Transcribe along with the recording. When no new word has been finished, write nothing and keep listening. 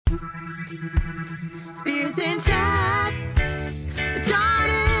Spirits in chat, John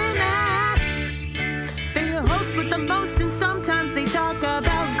and Matt. They're your hosts with the most, and sometimes they talk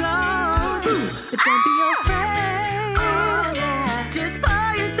about ghosts. But don't be afraid. Oh, yeah. Just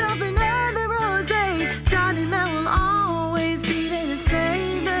pour yourself another rosé. John and Matt will always be there to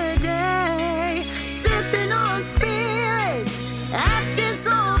save the day. Sipping on spirits, acting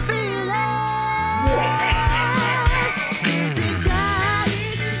so fearless. Spirits in chat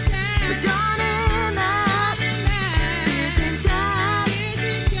with John and Matt. Spirits in chat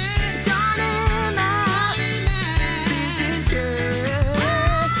with John and Matt. Spirits in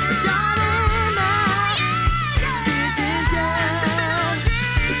chat with John and Matt. Spirits in chat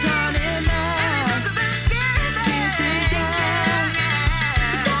with John and Matt. Spirits in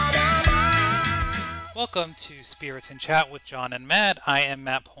chat with John and Matt. Welcome to Spirits in Chat with John and Matt. I am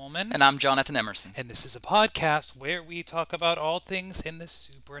Matt Pullman. And I'm Jonathan Emerson. And this is a podcast where we talk about all things in the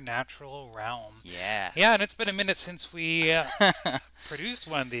supernatural realm. Yes. Yeah, and it's been a minute since we produced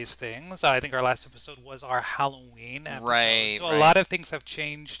one of these things. I think our last episode was our Halloween episode. Right, So right. a lot of things have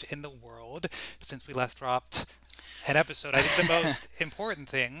changed in the world since we last dropped an episode. I think the most important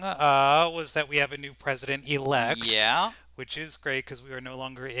thing was that we have a new president-elect. Yeah. Which is great because we are no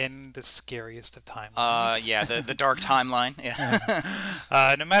longer in the scariest of timelines. Yeah, the dark timeline. Yeah.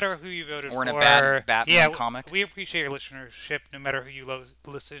 No matter who you voted Or in for, a bad Batman yeah, comic. We appreciate your listenership, no matter who you who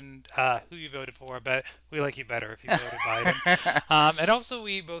you voted for. But we like you better if you voted Biden. And also,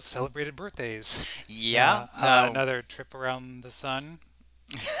 we both celebrated birthdays. Yeah. Another trip around the sun.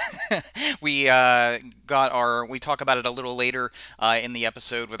 We we talk about it a little later in the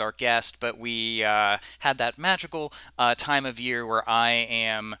episode with our guest, but we had that magical time of year where I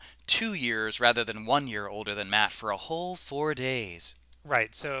am 2 years rather than 1 year older than Matt for a whole 4 days.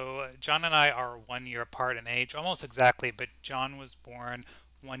 Right. So John and I are 1 year apart in age, almost exactly. But John was born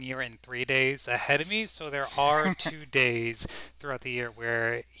 1 year and 3 days ahead of me, so there are 2 days throughout the year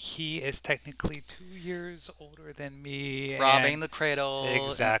where he is technically 2 years older than me. Robbing and the cradle.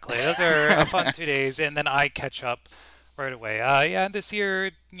 Exactly. Those are a fun 2 days, and then I catch up right away. Yeah, this year,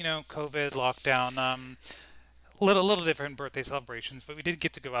 COVID, lockdown, little different birthday celebrations, but we did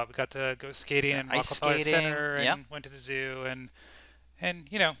get to go out. We got to go skating in Ice Rockefeller skating, Center, and yep. went to the zoo, and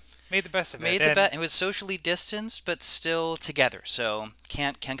made the best of it. It was socially distanced, but still together, so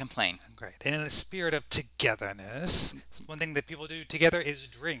can't complain. Great. And in the spirit of togetherness, one thing that people do together is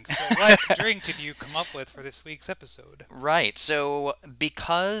drink. So what drink did you come up with for this week's episode? Right. So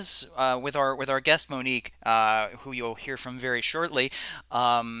because with our guest Monique, who you'll hear from very shortly,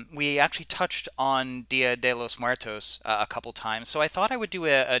 we actually touched on Dia de los Muertos a couple times. So I thought I would do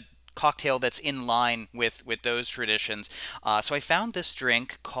a cocktail that's in line with those traditions. So I found this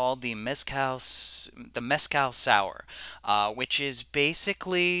drink called the Mezcal Sour, which is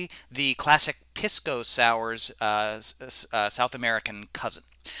basically the classic Pisco Sour's South American cousin.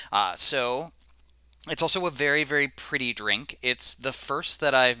 So it's also a very, very pretty drink. It's the first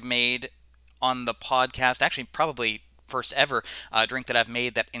that I've made on the podcast, actually probably first ever drink that I've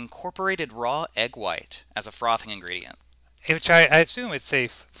made that incorporated raw egg white as a frothing ingredient. Which I assume it's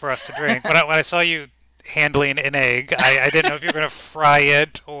safe for us to drink. When I saw you handling an egg, I didn't know if you were going to fry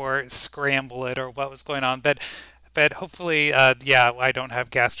it or scramble it or what was going on. But hopefully, I don't have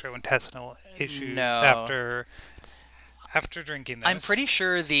gastrointestinal issues after drinking this. I'm pretty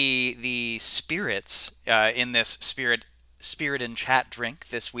sure the spirits in this Spirit and Chat drink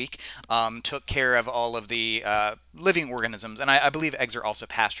this week took care of all of the living organisms, and I believe eggs are also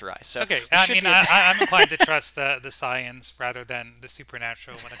pasteurized. So okay, I'm inclined to trust the science rather than the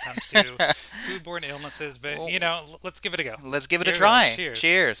supernatural when it comes to foodborne illnesses. But let's give it a go. Let's give it a try. Cheers.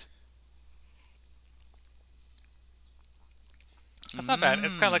 Cheers. That's not bad.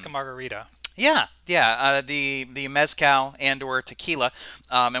 It's kind of like a margarita. Yeah. The mezcal and or tequila,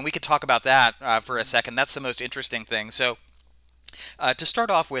 and we could talk about that for a second. That's the most interesting thing. So. To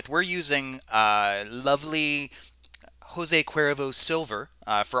start off with, we're using lovely Jose Cuervo Silver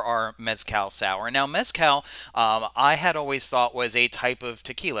for our Mezcal Sour. Now, Mezcal, I had always thought was a type of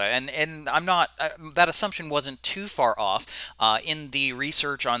tequila, and I'm not, that assumption wasn't too far off. In the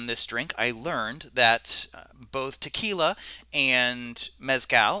research on this drink, I learned that both tequila and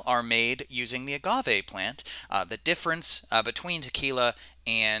Mezcal are made using the agave plant. The difference between tequila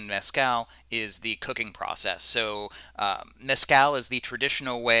and mezcal is the cooking process. So mezcal is the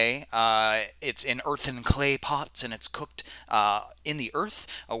traditional way. It's in earthen clay pots and it's cooked in the earth,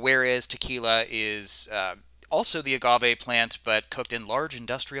 whereas tequila is also the agave plant but cooked in large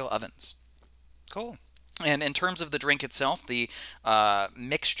industrial ovens. Cool. And in terms of the drink itself, the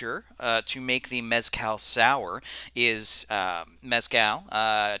mixture to make the mezcal sour is mezcal,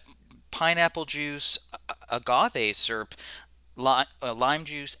 pineapple juice, agave syrup, lime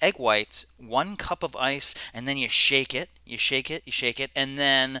juice, egg whites, 1 cup of ice, and then you shake it, you shake it, you shake it, and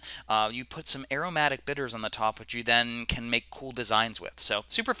then you put some aromatic bitters on the top, which you then can make cool designs with. So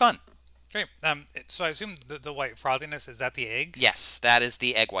super fun. Great. So I assume the white frothiness, is that the egg? Yes, that is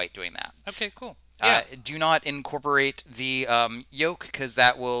the egg white doing that. Okay, cool. Yeah. Do not incorporate the yolk, because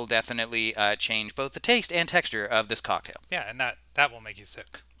that will definitely change both the taste and texture of this cocktail. Yeah, and that will make you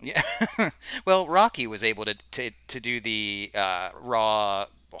sick. Yeah. Well, Rocky was able to do the raw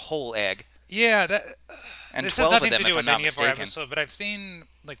whole egg. Yeah, And this has 12 of nothing them, to if do I'm with not any of our mistaken. episodes, but I've seen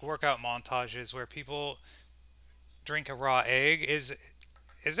like workout montages where people drink a raw egg. Is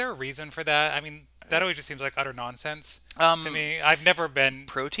there a reason for that? I mean, that always just seems like utter nonsense to me. I've never been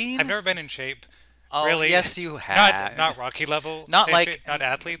Protein? in shape. Oh, Really? yes, you have. Not Rocky level. Not in like- shape, not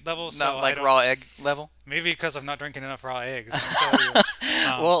athlete level. So Not like I don't- raw egg level. Maybe because I'm not drinking enough raw eggs. I'll tell you.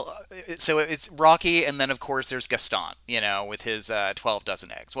 Well, so it's Rocky, and then of course there's Gaston, with his 12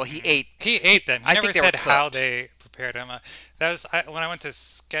 dozen eggs. Well, he ate. He ate them. He I never think they were said how cooked. they prepared them. When I went to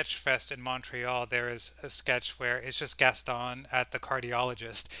Sketchfest in Montreal. There is a sketch where it's just Gaston at the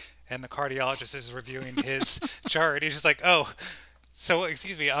cardiologist, and the cardiologist is reviewing his chart. He's just like, "Oh, so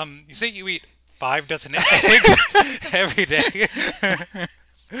excuse me. You say you eat 5 dozen eggs every day?"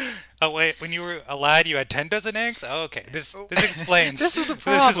 Oh wait, when you were a lad, you had 10 dozen eggs. Oh, okay, this explains. This is the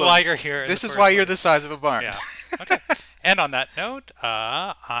This is problem. why you're here. in This the is first why you're place. the size of a barn. Yeah. Okay. And on that note,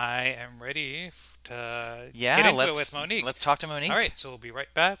 I am ready to Yeah, get into let's it with Monique. Let's talk to Monique. All right, so we'll be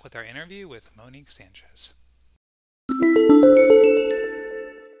right back with our interview with Monique Sanchez.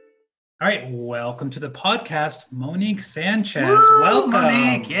 All right, welcome to the podcast, Monique Sanchez. Woo, Welcome.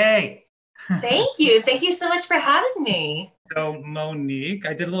 Monique. Yay. Thank you. Thank you so much for having me. So, Monique,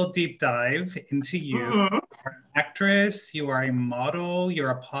 I did a little deep dive into you. Mhm. You're an actress, you are a model, you're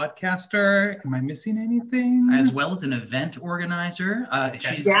a podcaster. Am I missing anything? As well as an event organizer.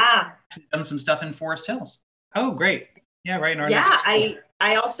 She's Yeah. done some stuff in Forest Hills. Oh, great. Yeah, right. In our Yeah.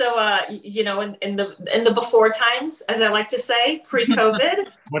 I also in the before times, as I like to say,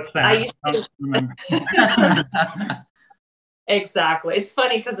 pre-COVID. What's that? I used I to- don't remember. Exactly. It's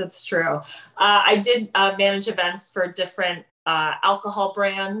funny because it's true. I did manage events for different alcohol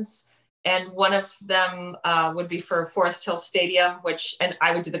brands, and one of them would be for Forest Hill Stadium, and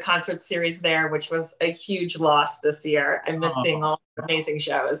I would do the concert series there, which was a huge loss this year. I'm missing all the amazing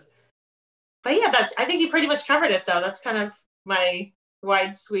shows. But yeah, I think you pretty much covered it, though. That's kind of my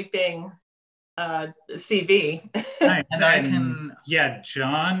wide sweeping CV. Nice. And I can- Yeah,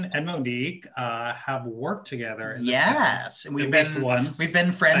 John and Monique have worked together. In the Yes, past, and we've at least been- once. We've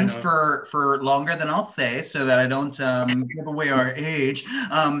been friends I know. for longer than I'll say, so that I don't give away our age.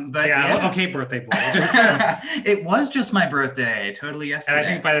 But Yeah, okay, birthday boy. It was just my birthday, totally yesterday. And I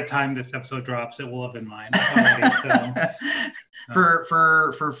think by the time this episode drops, it will have been mine already. So.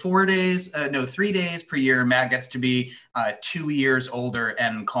 For 4 days, 3 days per year, Matt gets to be 2 years older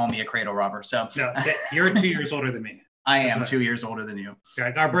and call me a cradle robber. So No, you're 2 years older than me. I That's am right. 2 years older than you.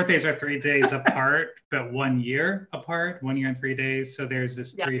 Like, our birthdays are 3 days apart, but 1 year apart, 1 year and 3 days. So there's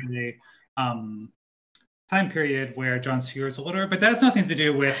this Yeah. 3-day time period where John's 2 years older, but that has nothing to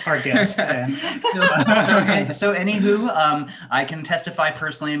do with our guest. And, So anywho, I can testify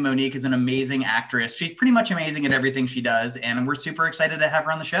personally, Monique is an amazing actress. She's pretty much amazing at everything she does, and we're super excited to have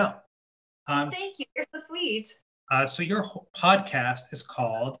her on the show. Thank you. You're so sweet. So your podcast is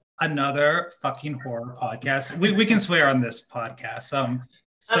called Another Fucking Horror Podcast. We can swear on this podcast.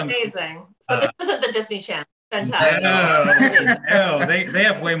 Amazing. So this isn't the Disney Channel. Fantastic. No, they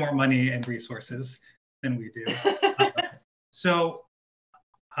have way more money and resources than we do. So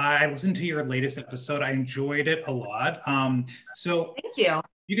I listened to your latest episode. I enjoyed it a lot. So Thank you.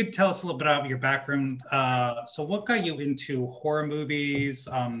 you could tell us a little bit about your background. So what got you into horror movies,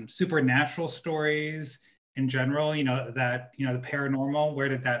 supernatural stories in general, the paranormal? Where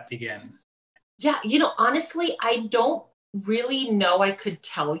did that begin? Yeah, honestly, I don't really know I could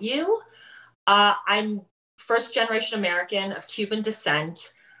tell you. I'm first generation American of Cuban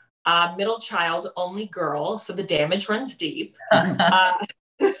descent, middle child, only girl, so the damage runs deep. I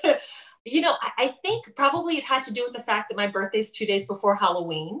think probably it had to do with the fact that my birthday's 2 days before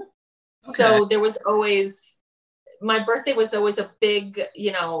Halloween. So there was always, my birthday was always a big,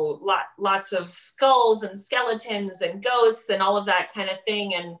 lots of skulls and skeletons and ghosts and all of that kind of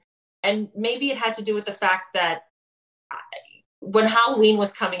thing. And maybe it had to do with the fact that when Halloween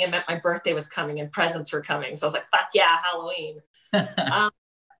was coming, it meant my birthday was coming and presents were coming. So I was like, fuck yeah, Halloween.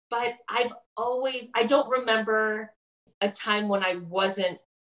 but I don't remember a time when I wasn't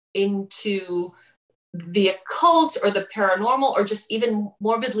into the occult or the paranormal, or just even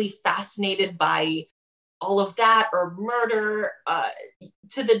morbidly fascinated by all of that, or murder,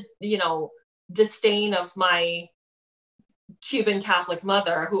 to the, disdain of my Cuban Catholic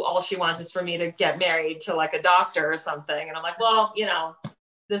mother, who all she wants is for me to get married to like a doctor or something. And I'm like, well,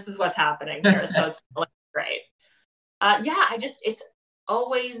 this is what's happening here. So it's like, great. It's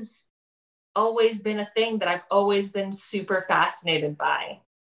always been a thing that I've always been super fascinated by.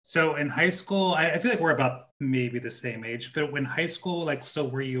 So in high school, I feel like we're about maybe the same age, but when high school, like, so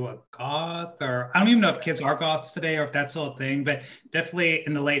were you a goth? Or I don't even know if kids are goths today or if that's still a thing, but definitely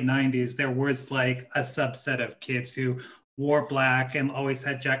in the late 90s, there was like a subset of kids who wore black and always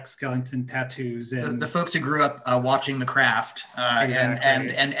had Jack Skellington tattoos. And the folks who grew up watching The Craft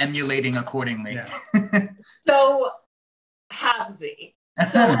Exactly. and emulating accordingly. Yeah. So Habsy.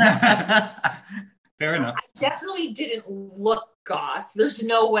 So Fair enough. I definitely didn't look goth. There's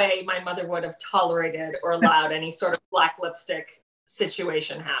no way my mother would have tolerated or allowed any sort of black lipstick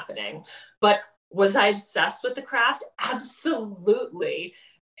situation happening. But was I obsessed with The Craft? Absolutely.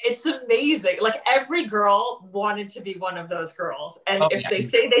 It's amazing. Like, every girl wanted to be one of those girls. And if they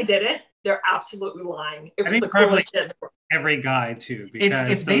say they didn't, they're absolutely lying. It was the coolest shit. Every guy too.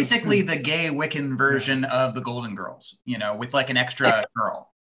 Because it's basically the gay Wiccan version of the Golden Girls, with like an extra girl.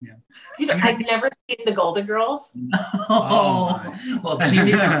 Yeah. I've never seen the Golden Girls. Oh, well,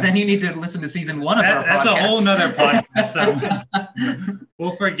 then you need to listen to season 1 of our podcast. That's a whole nother podcast. So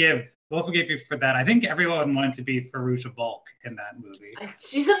we'll forgive you for that. I think everyone wanted to be Farouja Balk in that movie.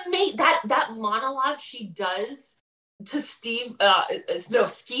 She's amazing. That monologue she does to Skeet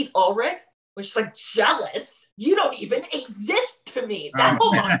Ulrich, which is like, jealous. You don't even exist to me. That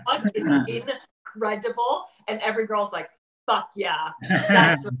whole monologue is incredible. And every girl's like, fuck yeah.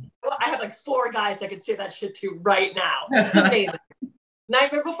 I have like 4 guys I could say that shit to right now. It's amazing.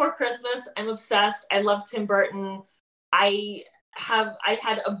 Nightmare Before Christmas, I'm obsessed. I love Tim Burton. I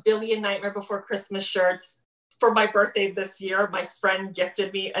had a billion Nightmare Before Christmas shirts. For my birthday this year, my friend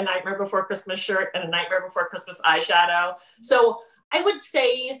gifted me a Nightmare Before Christmas shirt and a Nightmare Before Christmas eyeshadow. So I would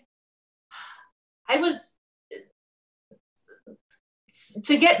say I was,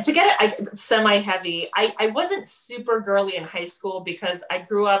 to get it semi-heavy, I wasn't super girly in high school because I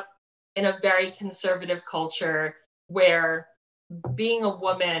grew up in a very conservative culture where being a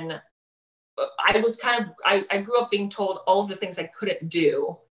woman, I grew up being told all of the things I couldn't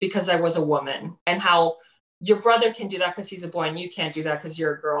do because I was a woman, and how your brother can do that because he's a boy and you can't do that because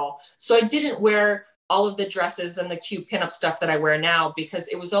you're a girl. So I didn't wear all of the dresses and the cute pinup stuff that I wear now, because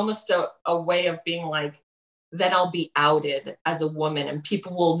it was almost a way of being like, then I'll be outed as a woman, and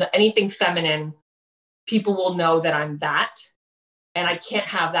people will, anything feminine, people will know that I'm that, and I can't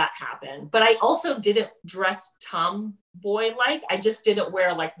have that happen. But I also didn't dress tomboy-like. I just didn't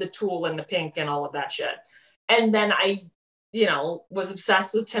wear like the tulle and the pink and all of that shit. And then I, was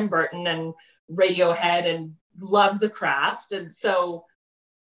obsessed with Tim Burton and Radiohead and loved The Craft. And so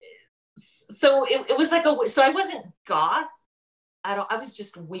it was like so I wasn't goth at all. I was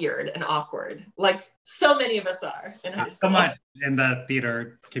just weird and awkward, like so many of us are in high school. So much in the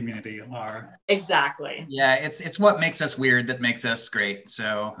theater community are. Exactly. Yeah, it's what makes us weird that makes us great.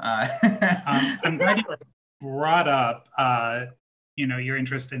 So I'm glad you brought up your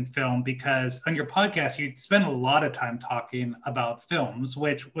interest in film, because on your podcast you spend a lot of time talking about films,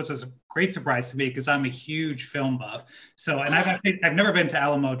 which was a great surprise to me because I'm a huge film buff. So, and I've never been to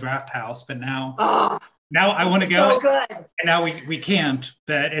Alamo Drafthouse, but now I want to go. So good. And now we can't,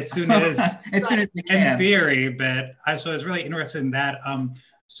 but as soon as we can. in theory, but I was really interested in that.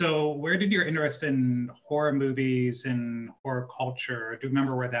 So where did your interest in horror movies and horror culture, do you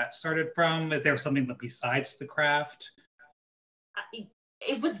remember where that started from? Is there something besides The Craft?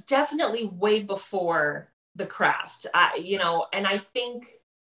 It was definitely way before The Craft, and I think,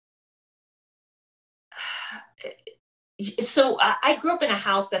 so I grew up in a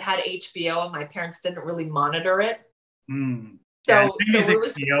house that had HBO and my parents didn't really monitor it. Mm. So it it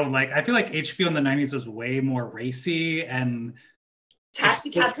was HBO, I feel like HBO in the 90s was way more racy and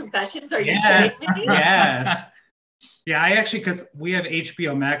Taxi Cab Confessions. Are you yes, kidding me? yes. Yeah, I actually, because we have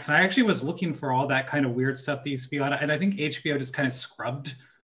HBO Max, and I actually was looking for all that kind of weird stuff that used to be on it, and I think HBO just kind of scrubbed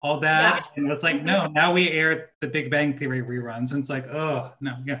all that, Yeah. and it was like, no, now we air the Big Bang Theory reruns, and it's like, oh,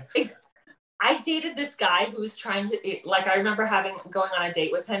 no, yeah. I dated this guy who was trying to, I remember going on a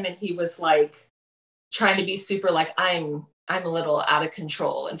date with him, and he was like trying to be super like, I'm a little out of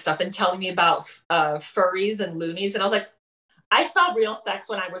control and stuff, and telling me about furries and loonies, and I was like, I saw real sex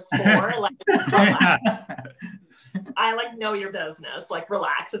when I was 4. I like know your business. Like,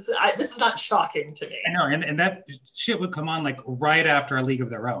 relax. This is not shocking to me. I know, and that shit would come on like right after A League of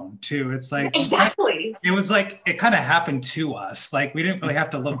Their Own too. It's like exactly. It was like it kind of happened to us. Like we didn't really have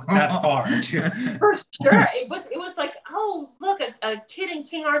to look that far. For sure, it was like, oh look, a kid in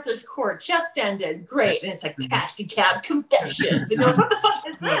King Arthur's Court just ended. Great, and it's like Taxi Cab Confessions. And you're like, what the fuck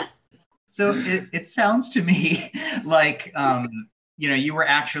is this? So it sounds to me like you were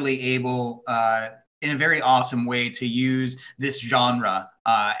actually able in a very awesome way to use this genre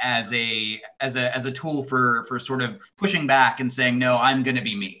as a tool for sort of pushing back and saying, no, I'm going to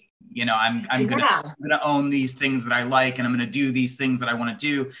be me. I'm gonna own these things that I like, and I'm gonna do these things that I want to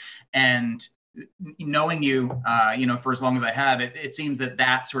do. And knowing you, for as long as I have, it seems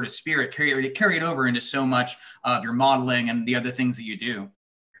that sort of spirit carried over into so much of your modeling and the other things that you do.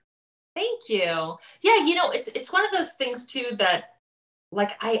 Thank you. Yeah, it's one of those things too that,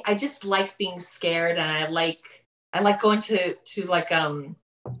 like, I just like being scared, and I like going to like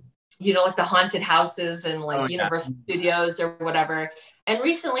like the haunted houses and like Universal Studios or whatever. And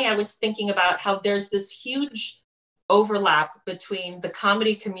recently I was thinking about how there's this huge overlap between the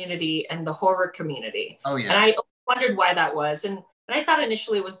comedy community and the horror community. Oh yeah. And I wondered why that was. And I thought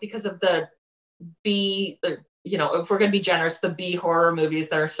initially it was because of the if we're going to be generous, the B horror movies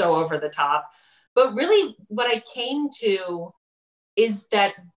that are so over the top. But really what I came to is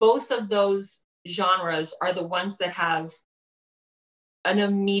that both of those genres are the ones that have an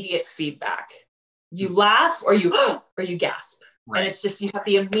immediate feedback. You laugh or you gasp. Right. And it's just, you have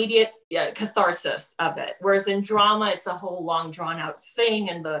the immediate catharsis of it. Whereas in drama, it's a whole long drawn out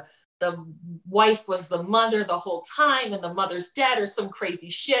thing. And the wife was the mother the whole time, and the mother's dead or some crazy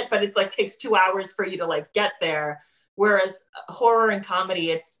shit, but it's like takes 2 hours for you to like get there. Whereas horror and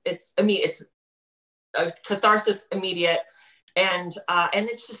comedy, it's a catharsis immediate. And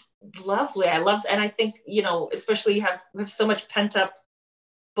it's just lovely. And I think, especially we have so much pent up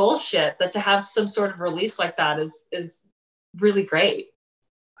bullshit that to have some sort of release like that is really great.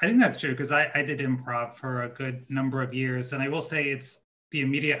 I think that's true, because I did improv for a good number of years, and I will say it's the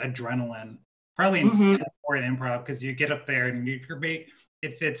immediate adrenaline, probably in improv, because you get up there and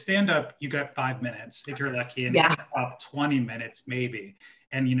if it's stand up, you got 5 minutes if you're lucky, and improv 20 minutes maybe,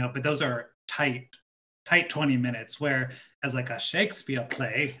 and but those are tight 20 minutes. Where as like a Shakespeare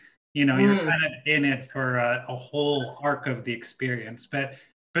play, you're kind of in it for a whole arc of the experience, but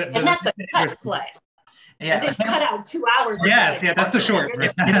and that's a cut play. Yeah, and they cut out 2 hours. Yes, that's the short.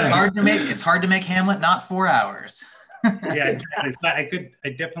 It's hard to make Hamlet not 4 hours. Yeah, exactly. So I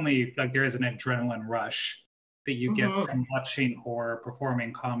definitely, like, there is an adrenaline rush that you get from watching horror,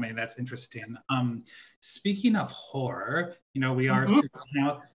 performing comedy. That's interesting. Speaking of horror, we are a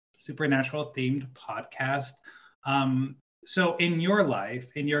supernatural themed podcast. So in your life,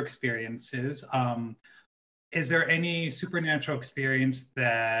 in your experiences, is there any supernatural experience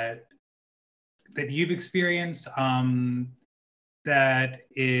that you've experienced that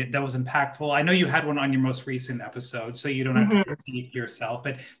was impactful? I know you had one on your most recent episode, so you don't have to repeat yourself,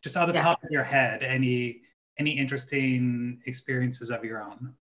 but just out of the top of your head, any interesting experiences of your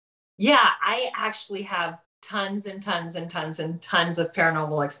own? Yeah, I actually have tons and tons and tons and tons of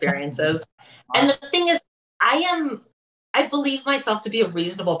paranormal experiences. And the thing is, I believe myself to be a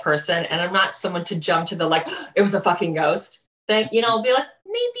reasonable person, and I'm not someone to jump to the like, it was a fucking ghost thing, be like,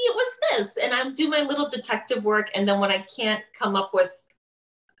 maybe it was this, and I'll do my little detective work, and then when I can't come up with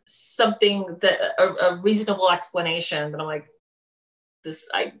something that a reasonable explanation, then I'm like, this,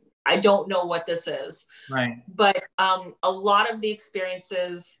 I don't know what this is. Right. But a lot of the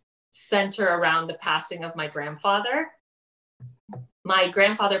experiences center around the passing of my grandfather. My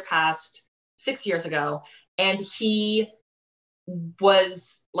grandfather passed 6 years ago, and he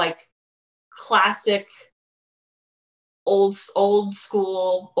was like classic old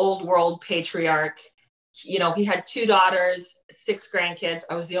school, old world patriarch. He had 2 daughters, 6 grandkids.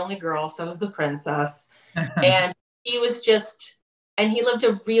 I was the only girl, so I was the princess. And he was and he lived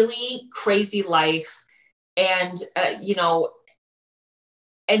a really crazy life. And,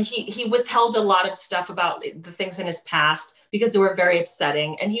 and he withheld a lot of stuff about the things in his past because they were very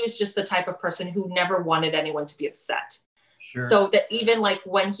upsetting. And he was just the type of person who never wanted anyone to be upset. Sure. So that even like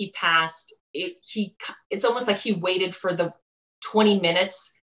when he passed, it's almost like he waited for the 20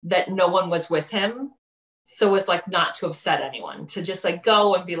 minutes that no one was with him. So it's like not to upset anyone, to just like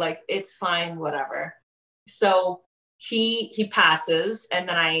go and be like, it's fine, whatever. So he passes, and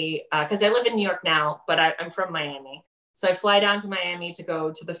then because I live in New York now, but I'm from Miami. So I fly down to Miami to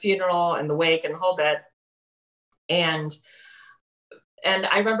go to the funeral and the wake and the whole bit. And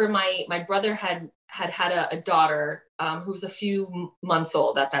I remember my brother had a daughter who was a few months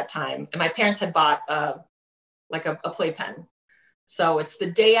old at that time. And my parents had bought like a playpen. So it's the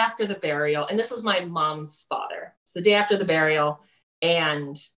day after the burial. And this was my mom's father. It's the day after the burial.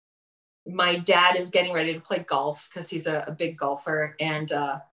 And my dad is getting ready to play golf because he's a big golfer. And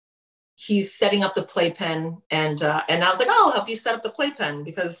he's setting up the playpen. And I was like, oh, I'll help you set up the playpen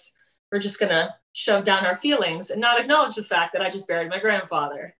because we're just going to shove down our feelings and not acknowledge the fact that I just buried my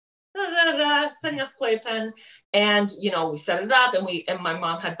grandfather. Setting up the playpen. And, you know, we set it up, and my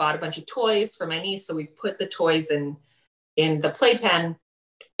mom had bought a bunch of toys for my niece. So we put the toys in the playpen.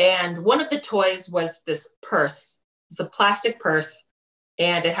 And one of the toys was this purse. It's a plastic purse,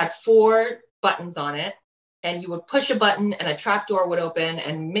 and it had 4 buttons on it. And you would push a button and a trap door would open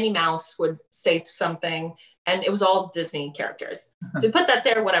and Minnie Mouse would say something. And it was all Disney characters. So we put that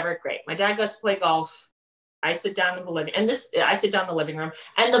there, whatever, great. My dad goes to play golf. I sit down in the living room,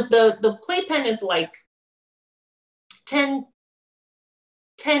 and the playpen is like 10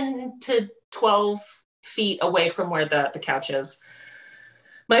 to 12 feet away from where the couch is.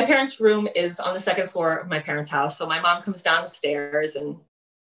 My parents' room is on the 2nd floor of my parents' house. So my mom comes down the stairs and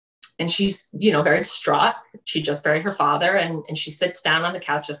she's, you know, very distraught. She just buried her father, and she sits down on the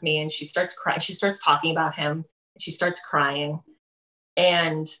couch with me, and she starts crying. She starts talking about him. She starts crying,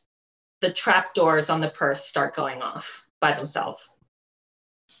 and the trap doors on the purse start going off by themselves.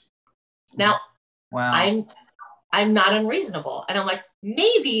 Now, Wow. I'm not unreasonable. And I'm like,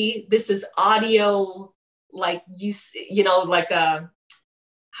 maybe this is audio, like you know, like how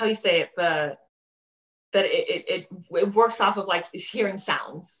you say it, that it works off of like hearing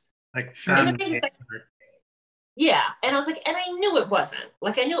sounds. Like, yeah. And I was like, and I knew it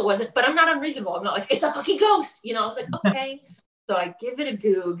wasn't, but I'm not unreasonable. I'm not like, it's a fucking ghost. You know, I was like, okay. So I give it a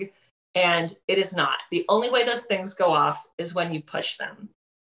goog, and it is not. The only way those things go off is when you push them.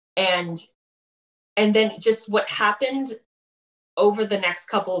 And then just what happened over the next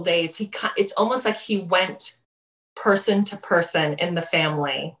couple of days, it's almost like he went person to person in the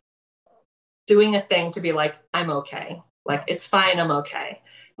family doing a thing to be like, I'm okay. Like, it's fine. I'm okay.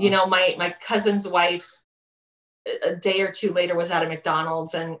 You know, my cousin's wife, a day or two later, was at a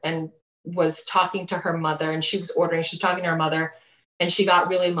McDonald's and was talking to her mother, and she was talking to her mother, and she got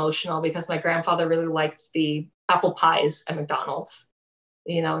really emotional because my grandfather really liked the apple pies at McDonald's,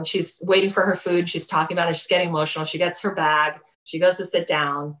 you know, and she's waiting for her food. She's talking about it. She's getting emotional. She gets her bag. She goes to sit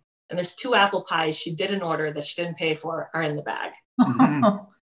down, and there's 2 apple pies she didn't order that she didn't pay for are in the bag.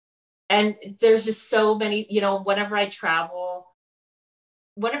 And there's just so many, you know, whenever I travel,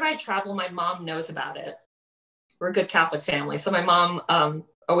 my mom knows about it. We're a good Catholic family. So my mom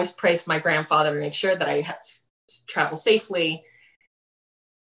always prays my grandfather to make sure that I travel safely.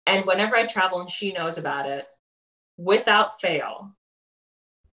 And whenever I travel and she knows about it, without fail,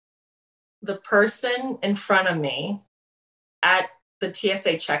 the person in front of me at the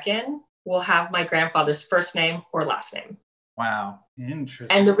TSA check-in will have my grandfather's first name or last name. Wow.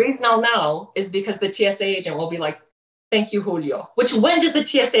 Interesting. And the reason I'll know is because the TSA agent will be like, thank you, Julio. Which, when does a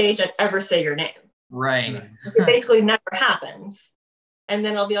TSA agent ever say your name? Right. It basically never happens. And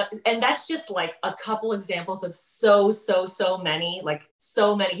then I'll be like, and that's just like a couple examples of so many, like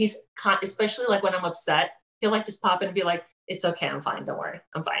so many. He's especially like when I'm upset, he'll like just pop in and be like, it's okay, I'm fine, don't worry,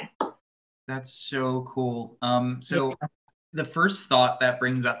 I'm fine. That's so cool. So the first thought that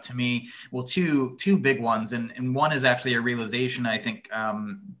brings up to me, well, two big ones, and one is actually a realization I think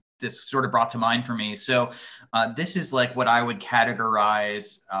this sort of brought to mind for me. So this is like what I would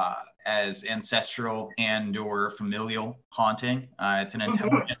categorize as ancestral and or familial haunting. It's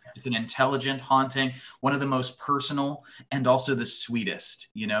an intelligent haunting, one of the most personal and also the sweetest.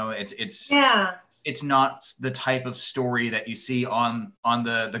 You know, it's not the type of story that you see on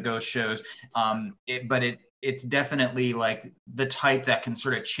the ghost shows, but it's definitely like the type that can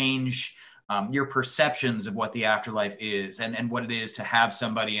sort of change your perceptions of what the afterlife is and what it is to have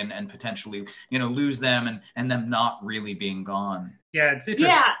somebody and potentially, you know, lose them and them not really being gone. Yeah, it's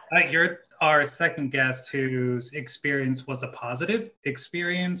interesting. Yeah. You're our second guest whose experience was a positive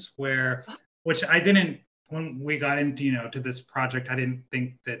experience which I didn't, when we got into, you know, to this project, I didn't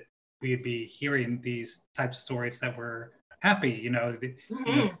think that we'd be hearing these types of stories that were happy. You know,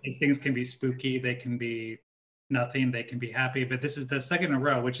 these things can be spooky, they can be nothing, they can be happy, but this is the second in a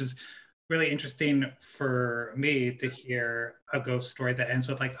row, which is really interesting for me to hear a ghost story that ends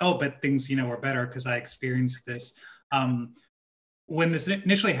with like, oh, but things, you know, were better because I experienced this. When this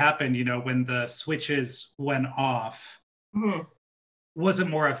initially happened, you know, when the switches went off, was it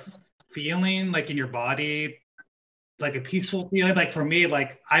more a feeling like in your body, like a peaceful feeling? Like for me,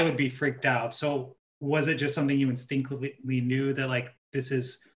 like I would be freaked out. So was it just something you instinctively knew that like, this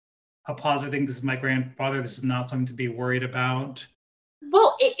is a positive thing, this is my grandfather, this is not something to be worried about?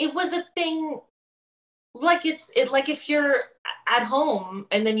 Well, it was a thing. like like if you're at home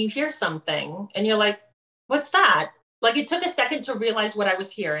and then you hear something and you're like, what's that? Like it took a second to realize what I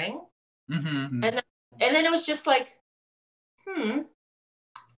was hearing. Mm-hmm. And then it was just like,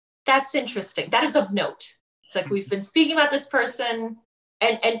 that's interesting. That is of note. It's like we've been speaking about this person,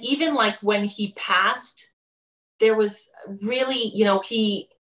 and even like when he passed, there was really,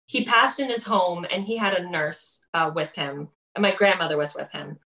 he passed in his home, and he had a nurse with him, and my grandmother was with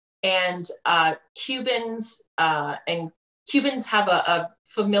him, and Cubans have a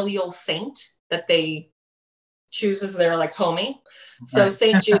familial saint that they choose as their like homie. So Right.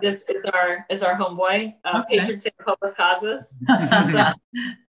 Saint Judas is our homeboy, patron saint of hopeless causes. So,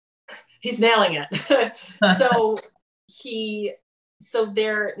 he's nailing it. So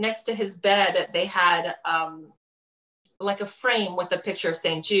there next to his bed, they had like a frame with a picture of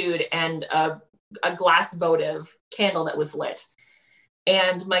St. Jude and a glass votive candle that was lit.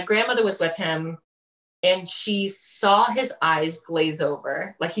 And my grandmother was with him, and she saw his eyes glaze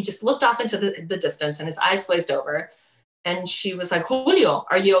over. Like he just looked off into the distance and his eyes glazed over. And she was like, Julio,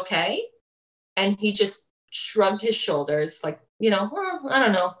 are you okay? And he just shrugged his shoulders like, I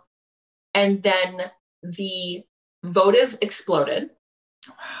don't know. And then the votive exploded.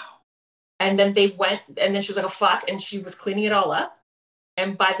 Wow. And then they went, and then she was like, oh, fuck. And she was cleaning it all up.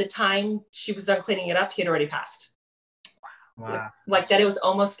 And by the time she was done cleaning it up, he had already passed. Wow. Like that, it was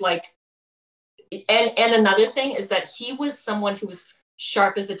almost like, and another thing is that he was someone who was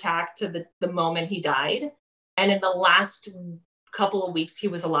sharp as a tack to the moment he died. And in the last couple of weeks he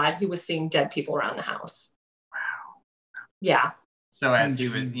was alive, he was seeing dead people around the house. Wow. Yeah. So as he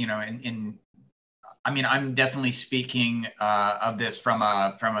was, I'm definitely speaking of this from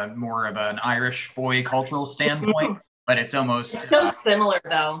a more of an Irish boy cultural standpoint, but it's almost so similar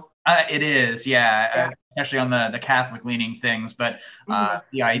though. It is, yeah. Especially on the Catholic leaning things, but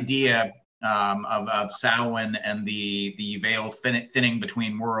the idea of Samhain and the veil thinning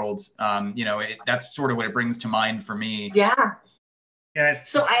between worlds, that's sort of what it brings to mind for me. Yeah. Yeah.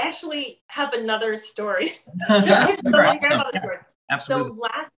 So I actually have another story. Absolutely. So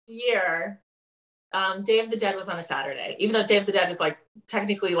last year, Day of the Dead was on a Saturday, even though Day of the Dead is like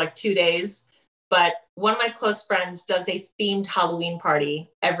technically like 2 days. But one of my close friends does a themed Halloween party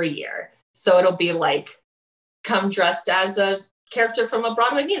every year. So it'll be like, come dressed as a character from a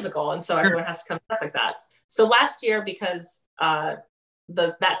Broadway musical. And so everyone has to come dressed like that. So last year, because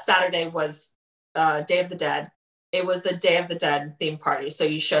that Saturday was Day of the Dead, it was a Day of the Dead themed party. So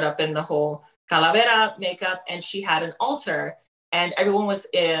you showed up in the whole calavera makeup, and she had an altar, and everyone was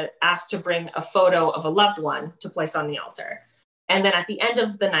asked to bring a photo of a loved one to place on the altar. And then at the end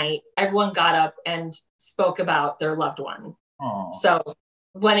of the night, everyone got up and spoke about their loved one. Aww. So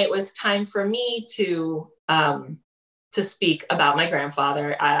when it was time for me to speak about my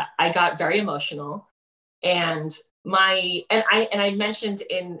grandfather, I got very emotional. And I mentioned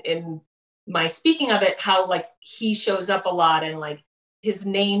in my speaking of it how like he shows up a lot, and like his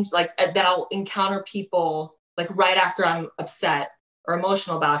name, like that I'll encounter people like right after I'm upset or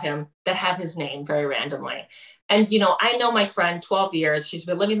emotional about him that have his name very randomly. And, I know my friend 12 years, she's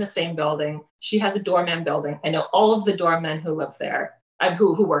been living in the same building. She has a doorman building. I know all of the doormen who live there,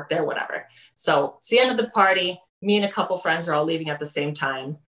 who work there, whatever. So it's the end of the party. Me and a couple friends are all leaving at the same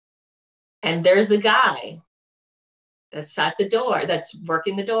time. And there's a guy that's at the door, that's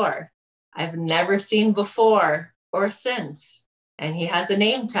working the door. I've never seen before or since. And he has a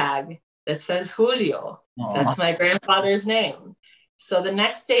name tag that says Julio. Aww. That's my grandfather's name. So the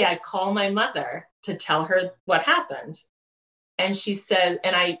next day I call my mother to tell her what happened. And she says,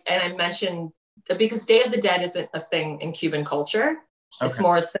 and I mentioned, because Day of the Dead isn't a thing in Cuban culture. Okay. It's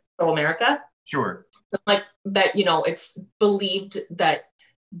more Central America. Sure. Like that, it's believed that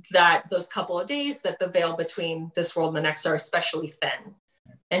those couple of days that the veil between this world and the next are especially thin.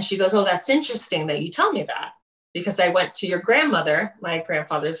 And she goes, oh, that's interesting that you tell me that, because I went to your grandmother, my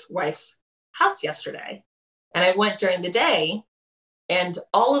grandfather's wife's house yesterday. And I went during the day, and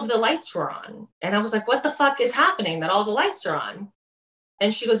all of the lights were on. And I was like, what the fuck is happening that all the lights are on?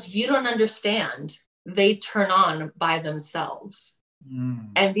 And she goes, you don't understand. They turn on by themselves. Mm.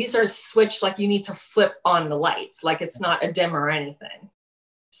 And these are switched, like you need to flip on the lights. Like it's not a dim or anything.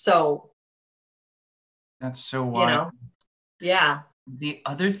 So. That's so wild. Yeah. The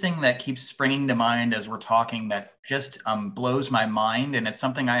other thing that keeps springing to mind as we're talking that just blows my mind, and it's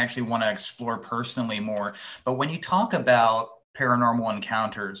something I actually want to explore personally more. But when you talk about paranormal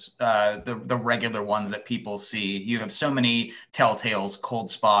encounters, the regular ones that people see, you have so many telltales,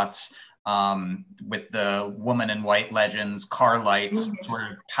 cold spots, with the woman in white legends, car lights sort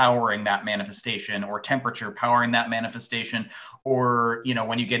of powering that manifestation, or temperature powering that manifestation, or, you know,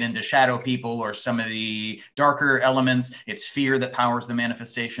 when you get into shadow people or some of the darker elements, it's fear that powers the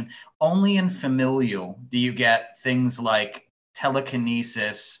manifestation. Only in familial do you get things like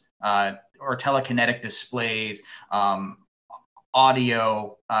telekinesis or telekinetic displays,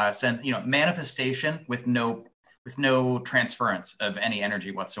 audio, sense, you know, manifestation with no transference of any energy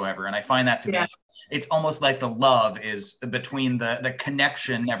whatsoever. And I find that to be, it's almost like the love is between the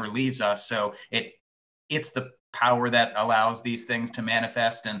connection never leaves us. So it's the power that allows these things to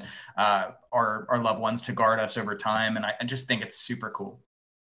manifest, and our loved ones to guard us over time. And I just think it's super cool.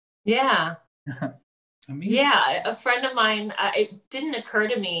 Yeah. Amazing. Yeah. A friend of mine, it didn't occur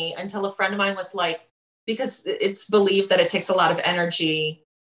to me until a friend of mine was like, because it's believed that it takes a lot of energy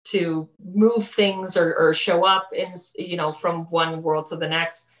to move things or show up in, you know, from one world to the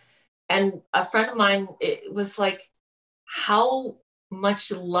next. And a friend of mine, it was like, how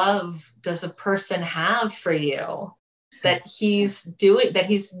much love does a person have for you that he's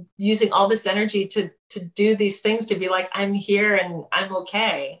using all this energy to do these things, to be like, I'm here and I'm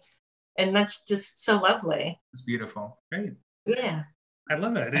okay. And that's just so lovely. It's beautiful. Great. Yeah. I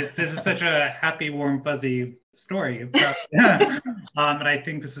love it. This is such a happy, warm, fuzzy story. And I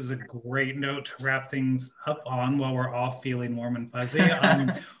think this is a great note to wrap things up on while we're all feeling warm and fuzzy.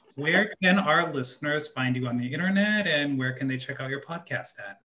 Where can our listeners find you on the internet, and where can they check out your podcast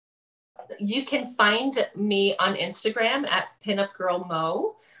at? You can find me on Instagram at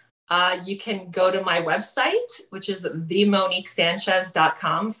pinupgirlmo. You can go to my website, which is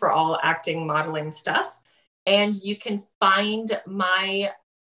themoniquesanchez.com, for all acting, modeling stuff. And you can find my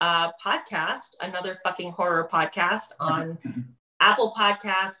podcast, Another Fucking Horror Podcast, on Apple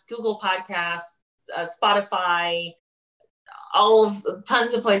Podcasts, Google Podcasts, Spotify,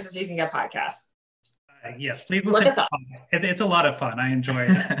 tons of places you can get podcasts. Yes, please look us up. It's a lot of fun. I enjoyed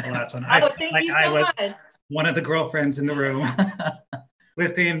the last one. I was one of the girlfriends in the room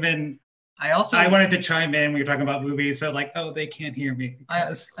listening, and I wanted to chime in. We were talking about movies, but like, oh, they can't hear me.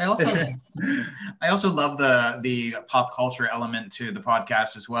 I also love the pop culture element to the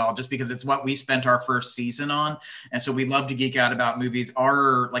podcast as well, just because it's what we spent our first season on, and so we love to geek out about movies.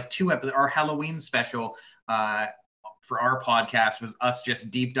 Our our Halloween special for our podcast was us just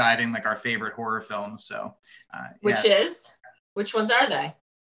deep diving like our favorite horror films. So, which ones are they?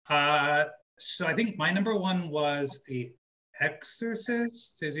 So I think my number one was The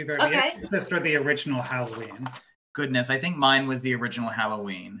Exorcist. Is either The Exorcist or the original Halloween. Goodness, I think mine was the original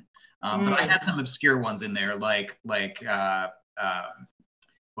Halloween. But I had some obscure ones in there, like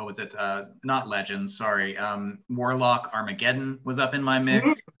what was it? Not Legends, sorry. Warlock Armageddon was up in my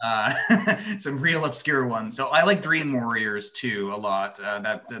mix. Some real obscure ones. So I like Dream Warriors too a lot.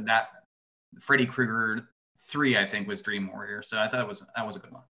 That Freddy Krueger 3, I think, was Dream Warrior. So I thought that was a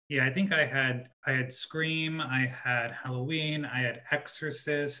good one. Yeah, I think I had Scream, I had Halloween, I had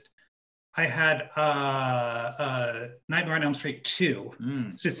Exorcist, I had Nightmare on Elm Street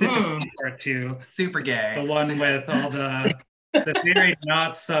 2, specifically part 2. Super gay. The one with all the very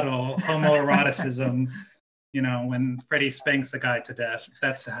not subtle homoeroticism, you know, when Freddy spanks a guy to death.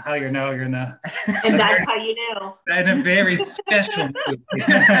 That's how you know you're in a... And that's how you know. In a very special movie.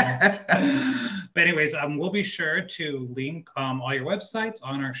 But anyways, we'll be sure to link all your websites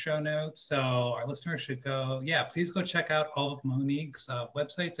on our show notes. So our listeners should go, please go check out all of Monique's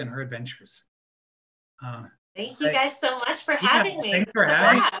websites and her adventures. Thank you guys so much for having me. Thanks for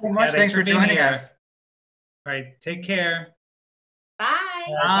having us. Thanks for joining us. All right, take care. Bye.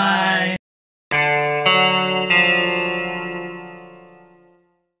 Bye.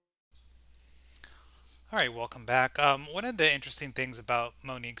 All right, welcome back. One of the interesting things about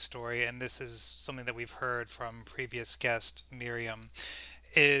Monique's story, and this is something that we've heard from previous guest Miriam,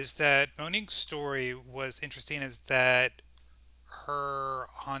 is that Monique's story was interesting, is that her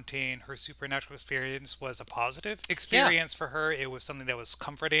haunting, her supernatural experience was a positive experience for her. It was something that was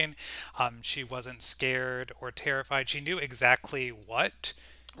comforting. She wasn't scared or terrified. She knew exactly what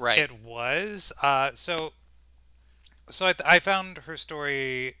it was. So I found her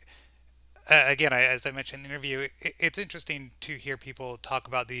story... again, as I mentioned in the interview, it's interesting to hear people talk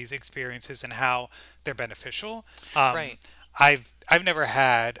about these experiences and how they're beneficial. I've never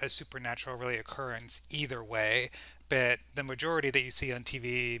had a supernatural really occurrence either way, but the majority that you see on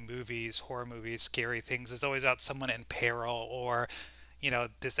TV, movies, horror movies, scary things is always about someone in peril, or, you know,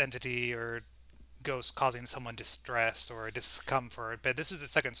 this entity or ghost causing someone distress or discomfort. But this is the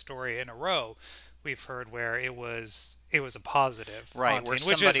second story in a row we've heard where it was a positive haunting,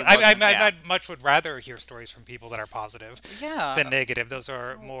 which is I much would rather hear stories from people that are positive than negative. Those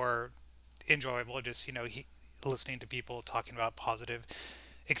are more enjoyable. Just listening to people talking about positive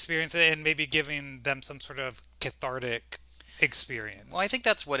experience and maybe giving them some sort of cathartic experience. Well, I think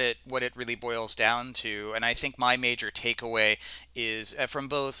that's what it really boils down to, and I think my major takeaway is from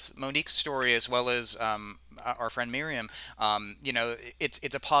both Monique's story as well as our friend Miriam.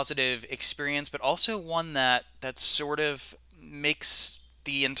 It's a positive experience, but also one that sort of makes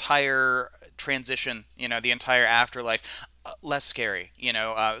the entire transition, the entire afterlife, less scary.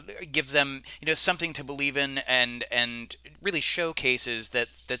 Gives them something to believe in, and really showcases that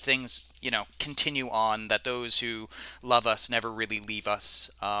things continue on, that those who love us never really leave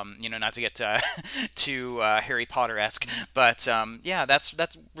us. Not to get too Harry Potter-esque, but yeah,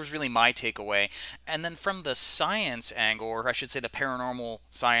 that was really my takeaway. And then from the science angle, or I should say the paranormal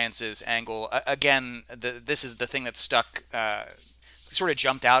sciences angle, again, this is the thing that stuck, sort of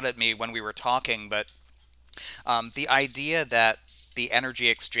jumped out at me when we were talking, but the idea that the energy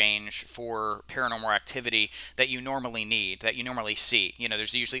exchange for paranormal activity that you normally need, that you normally see.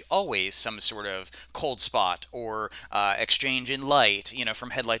 There's usually always some sort of cold spot or exchange in light,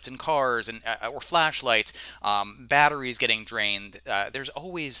 from headlights in cars and or flashlights, batteries getting drained. There's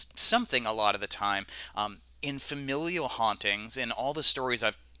always something a lot of the time. In familial hauntings, in all the stories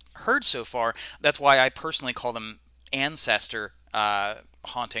I've heard so far, that's why I personally call them ancestor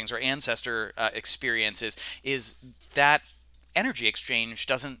hauntings or ancestor experiences, is that energy exchange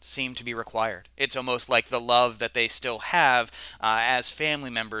doesn't seem to be required. It's almost like the love that they still have as family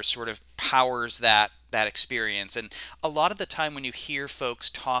members sort of powers that experience. And a lot of the time when you hear folks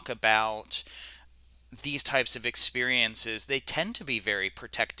talk about these types of experiences, they tend to be very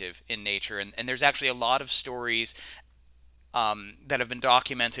protective in nature. And there's actually a lot of stories that have been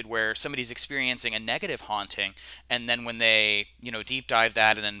documented where somebody's experiencing a negative haunting, and then when they deep dive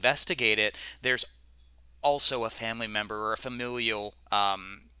that and investigate it, there's also a family member or a familial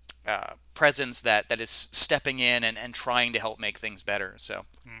presence that is stepping in and trying to help make things better. So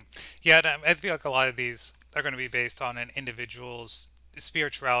yeah, I feel like a lot of these are going to be based on an individual's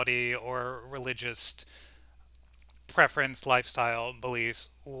spirituality or religious preference, lifestyle,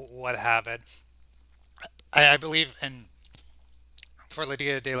 beliefs, what have it. I believe in, for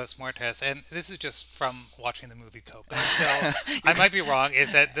Lydia de los Muertes, and this is just from watching the movie Coco, so I might be wrong,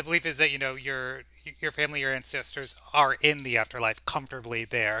 is that the belief is that your family, your ancestors are in the afterlife comfortably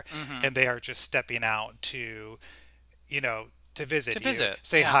there, and they are just stepping out to visit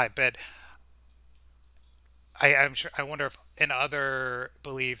say hi. But I'm sure, I wonder if in other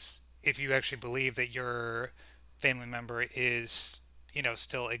beliefs, if you actually believe that your family member is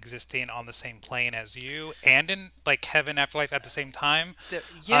still existing on the same plane as you and in like heaven, afterlife at the same time.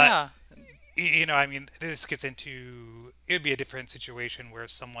 Yeah. I mean, this gets into, it would be a different situation where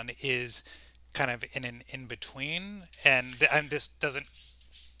someone is kind of in an in-between, and this doesn't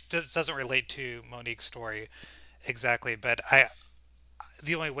relate to Monique's story exactly, but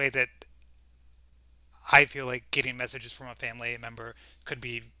the only way that I feel like getting messages from a family member could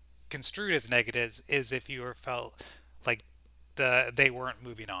be construed as negative is if you felt like they weren't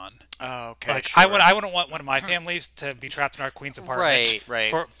moving on. Oh, okay. Like, sure. I wouldn't want one of my families to be trapped in our Queen's apartment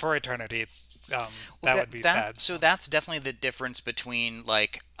right. for eternity. That would be sad. So that's definitely the difference between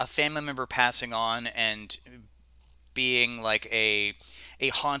like a family member passing on and being like a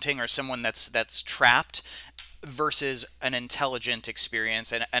haunting or someone that's trapped versus an intelligent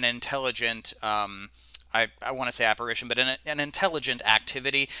experience and an intelligent I want to say apparition, but an intelligent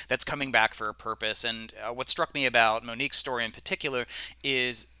activity that's coming back for a purpose. And what struck me about Monique's story in particular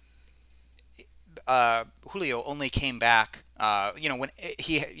is Julio only came back, when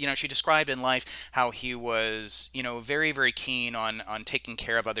he, she described in life how he was, very, very keen on taking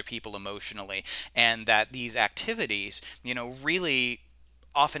care of other people emotionally, and that these activities, really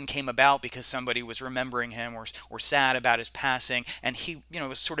often came about because somebody was remembering him or sad about his passing, and he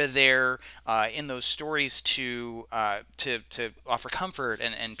was sort of there in those stories to offer comfort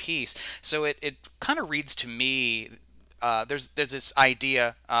and peace. So it kind of reads to me, there's this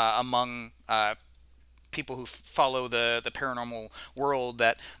idea among people who follow the paranormal world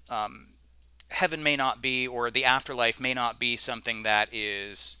that heaven may not be, or the afterlife may not be something that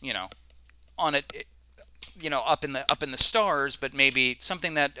is on it, up in the stars, but maybe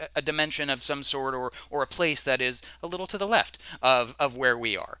something that a dimension of some sort, or a place that is a little to the left of where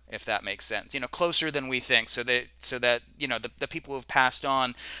we are, if that makes sense. Closer than we think, so that the people who have passed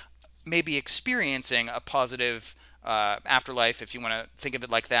on may be experiencing a positive afterlife, if you want to think of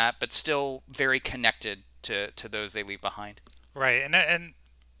it like that, but still very connected to those they leave behind. Right, and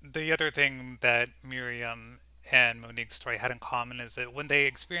the other thing that Miriam and Monique's story had in common is that when they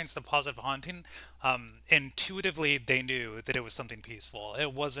experienced the positive haunting, intuitively they knew that it was something peaceful.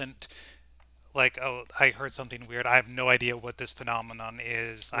 It wasn't like, oh, I heard something weird. I have no idea what this phenomenon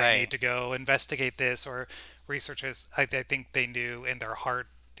is. I Right. need to go investigate this or research this. I think they knew in their heart,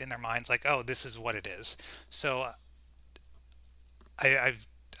 in their minds, like, oh, this is what it is. So I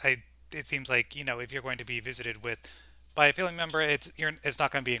it seems like, if you're going to be visited by a family member, it's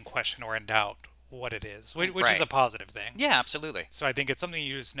not going to be in question or in doubt what it is, which is Right. a positive thing. Yeah, absolutely. So I think it's something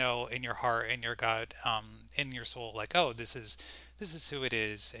you just know in your heart, in your gut, in your soul, like, oh, this is who it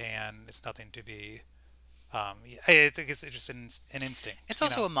is, and it's nothing to be. I think it's just an instinct. It's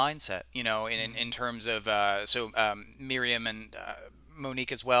also a mindset, in terms of Miriam and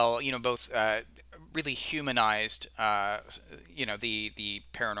Monique as well, both really humanized, the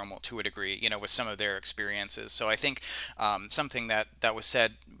paranormal to a degree, with some of their experiences. So I think something that was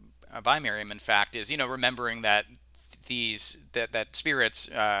said by Miriam, in fact, is, remembering that that spirits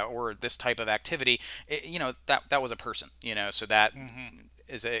or this type of activity, that was a person, so that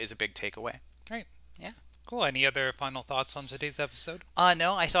is a big takeaway. Right. Yeah. Cool. Any other final thoughts on today's episode?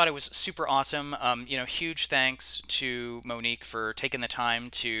 No, I thought it was super awesome. Huge thanks to Monique for taking the time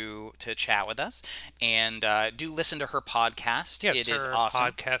to chat with us, and do listen to her podcast. Yes, it is her awesome.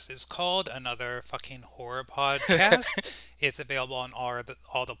 podcast is called Another Fucking Horror Podcast. It's available on all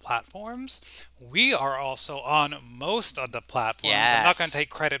the platforms. We are also on most of the platforms. Yes. I'm not going to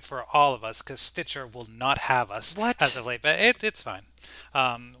take credit for all of us because Stitcher will not have us as of late, but it's fine.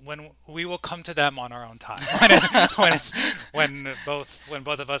 When we will come to them on our own time, when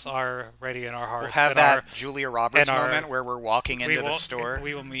both of us are ready in our hearts. We'll have and that Julia Roberts and our- moment where we're walking into the store.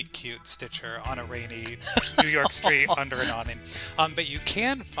 We will meet cute Stitcher on a rainy New York street under an awning. But you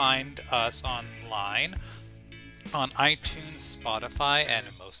can find us online on iTunes, Spotify, and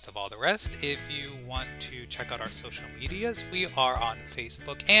most of all the rest. If you want to check out our social medias, we are on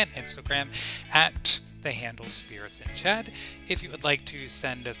Facebook and Instagram at the handle Spirits in Chat. If you would like to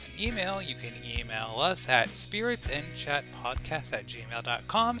send us an email, you can email us at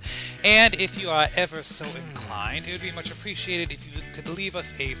spiritsinChatpodcast@gmail.com. And if you are ever so inclined, it would be much appreciated if you could leave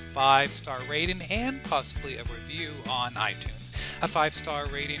us a 5-star rating and possibly a review on iTunes. A 5-star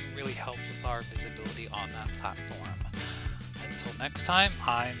rating really helps with our visibility on that platform. Until next time,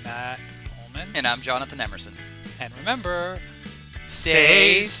 I'm Matt Pullman. And I'm Jonathan Emerson. And remember,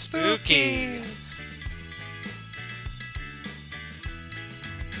 Stay spooky.